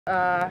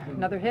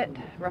Another hit,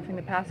 roughing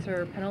the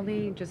passer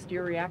penalty, just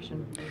your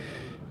reaction?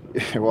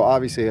 Well,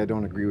 obviously I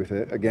don't agree with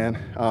it, again.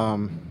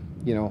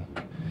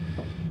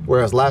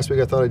 Whereas last week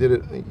I thought I did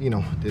it,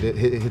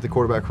 hit the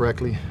quarterback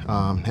correctly.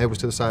 Head was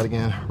to the side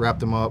again,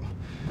 wrapped him up.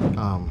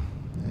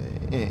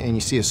 And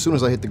you see, as soon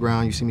as I hit the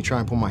ground, you see me try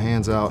and pull my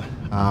hands out.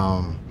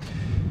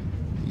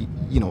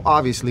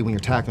 Obviously when you're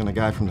tackling a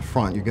guy from the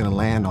front, you're gonna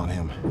land on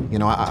him.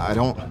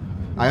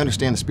 I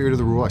understand the spirit of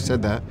the rule, I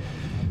said that,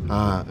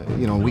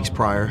 weeks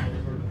prior.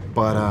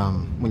 But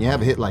when you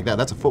have a hit like that,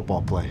 that's a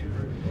football play.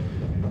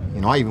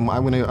 I even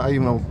went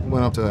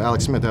up to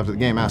Alex Smith after the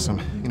game, asked him,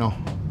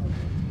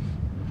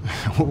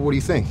 what do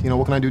you think?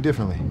 What can I do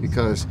differently?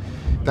 Because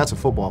that's a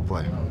football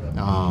play.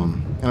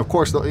 And of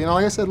course, like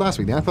I said last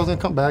week, the NFL's gonna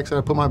come back, so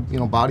I put my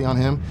body on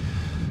him.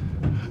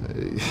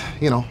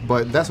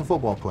 But that's a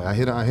football play. I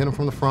hit him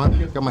from the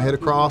front, got my head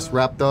across,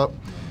 wrapped up.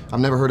 I've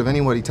never heard of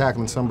anybody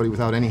tackling somebody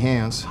without any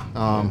hands.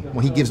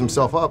 When he gives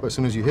himself up, as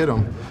soon as you hit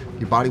him,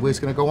 your body weight's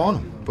going to go on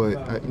him. But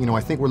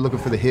I think we're looking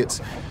for the hits,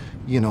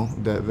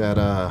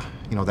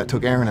 that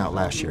took Aaron out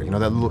last year.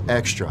 That little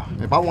extra.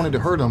 If I wanted to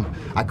hurt him,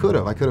 I could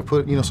have. I could have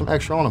put some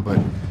extra on him. But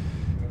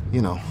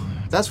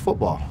that's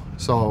football.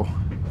 So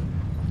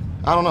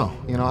I don't know.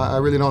 I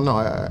really don't know.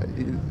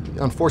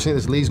 Unfortunately,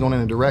 this league's going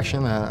in a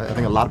direction that I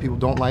think a lot of people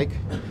don't like.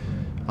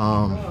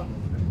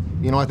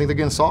 I think they're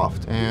getting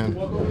soft, and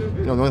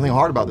the only thing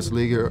hard about this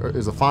league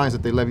is the fines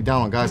that they levy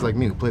down on guys like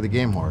me who play the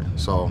game hard.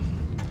 So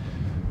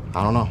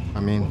I don't know.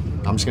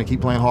 I'm just gonna keep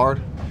playing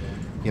hard.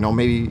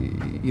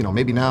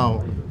 Maybe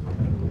now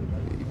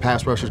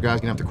pass rushers, guys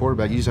getting after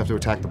quarterback, you just have to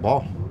attack the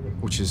ball,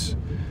 which is,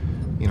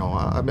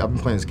 I've been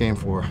playing this game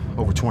for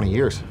over 20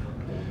 years.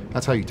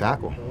 That's how you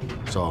tackle.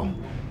 So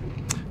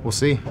we'll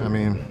see.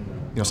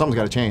 Something's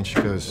got to change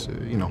because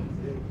the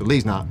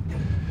league's not.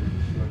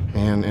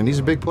 And these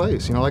are big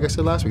plays. Like I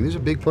said last week, these are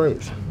big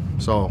plays.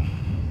 So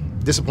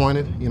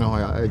disappointed.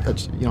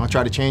 I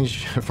tried to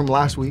change from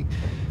last week,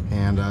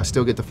 and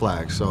still get the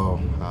flag. So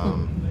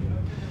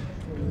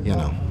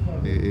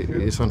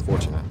it's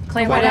unfortunate.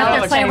 Clay, what did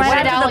Alex say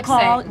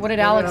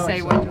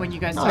when you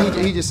guys talked?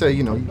 He just said,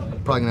 you're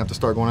probably gonna have to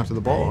start going after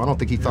the ball. I don't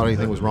think he thought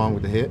anything was wrong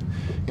with the hit.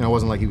 It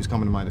wasn't like he was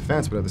coming to my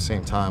defense, but at the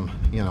same time,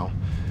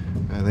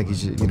 I think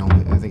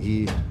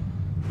he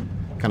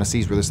kind of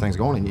sees where this thing's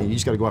going, and you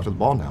just got to go after the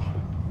ball now.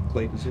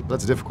 Clay,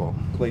 that's difficult.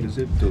 Clay, does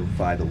it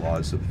defy the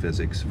laws of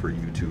physics for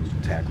you to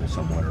tackle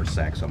someone or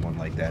sack someone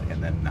like that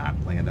and then not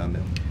land on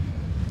them?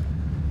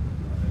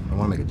 I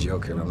want to make a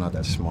joke here, but I'm not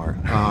that smart.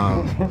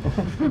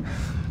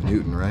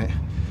 Newton, right?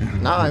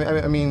 No,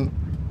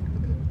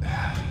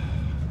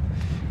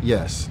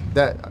 yes.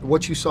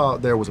 What you saw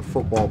out there was a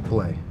football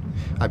play.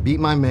 I beat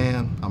my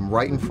man. I'm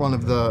right in front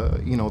of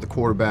the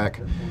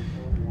quarterback.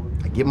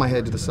 I get my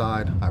head to the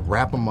side. I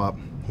wrap him up.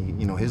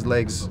 His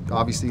legs,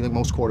 obviously, like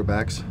most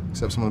quarterbacks,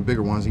 except some of the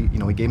bigger ones, he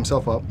gave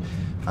himself up.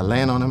 I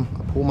land on him,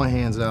 I pull my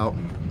hands out,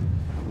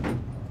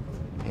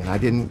 and I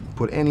didn't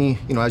put any,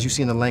 as you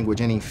see in the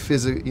language, any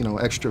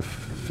extra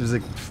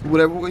physic,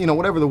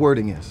 whatever the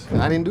wording is.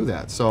 And I didn't do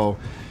that. So,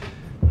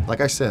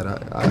 like I said,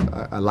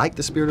 I like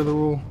the spirit of the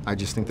rule. I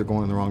just think they're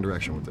going in the wrong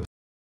direction with this.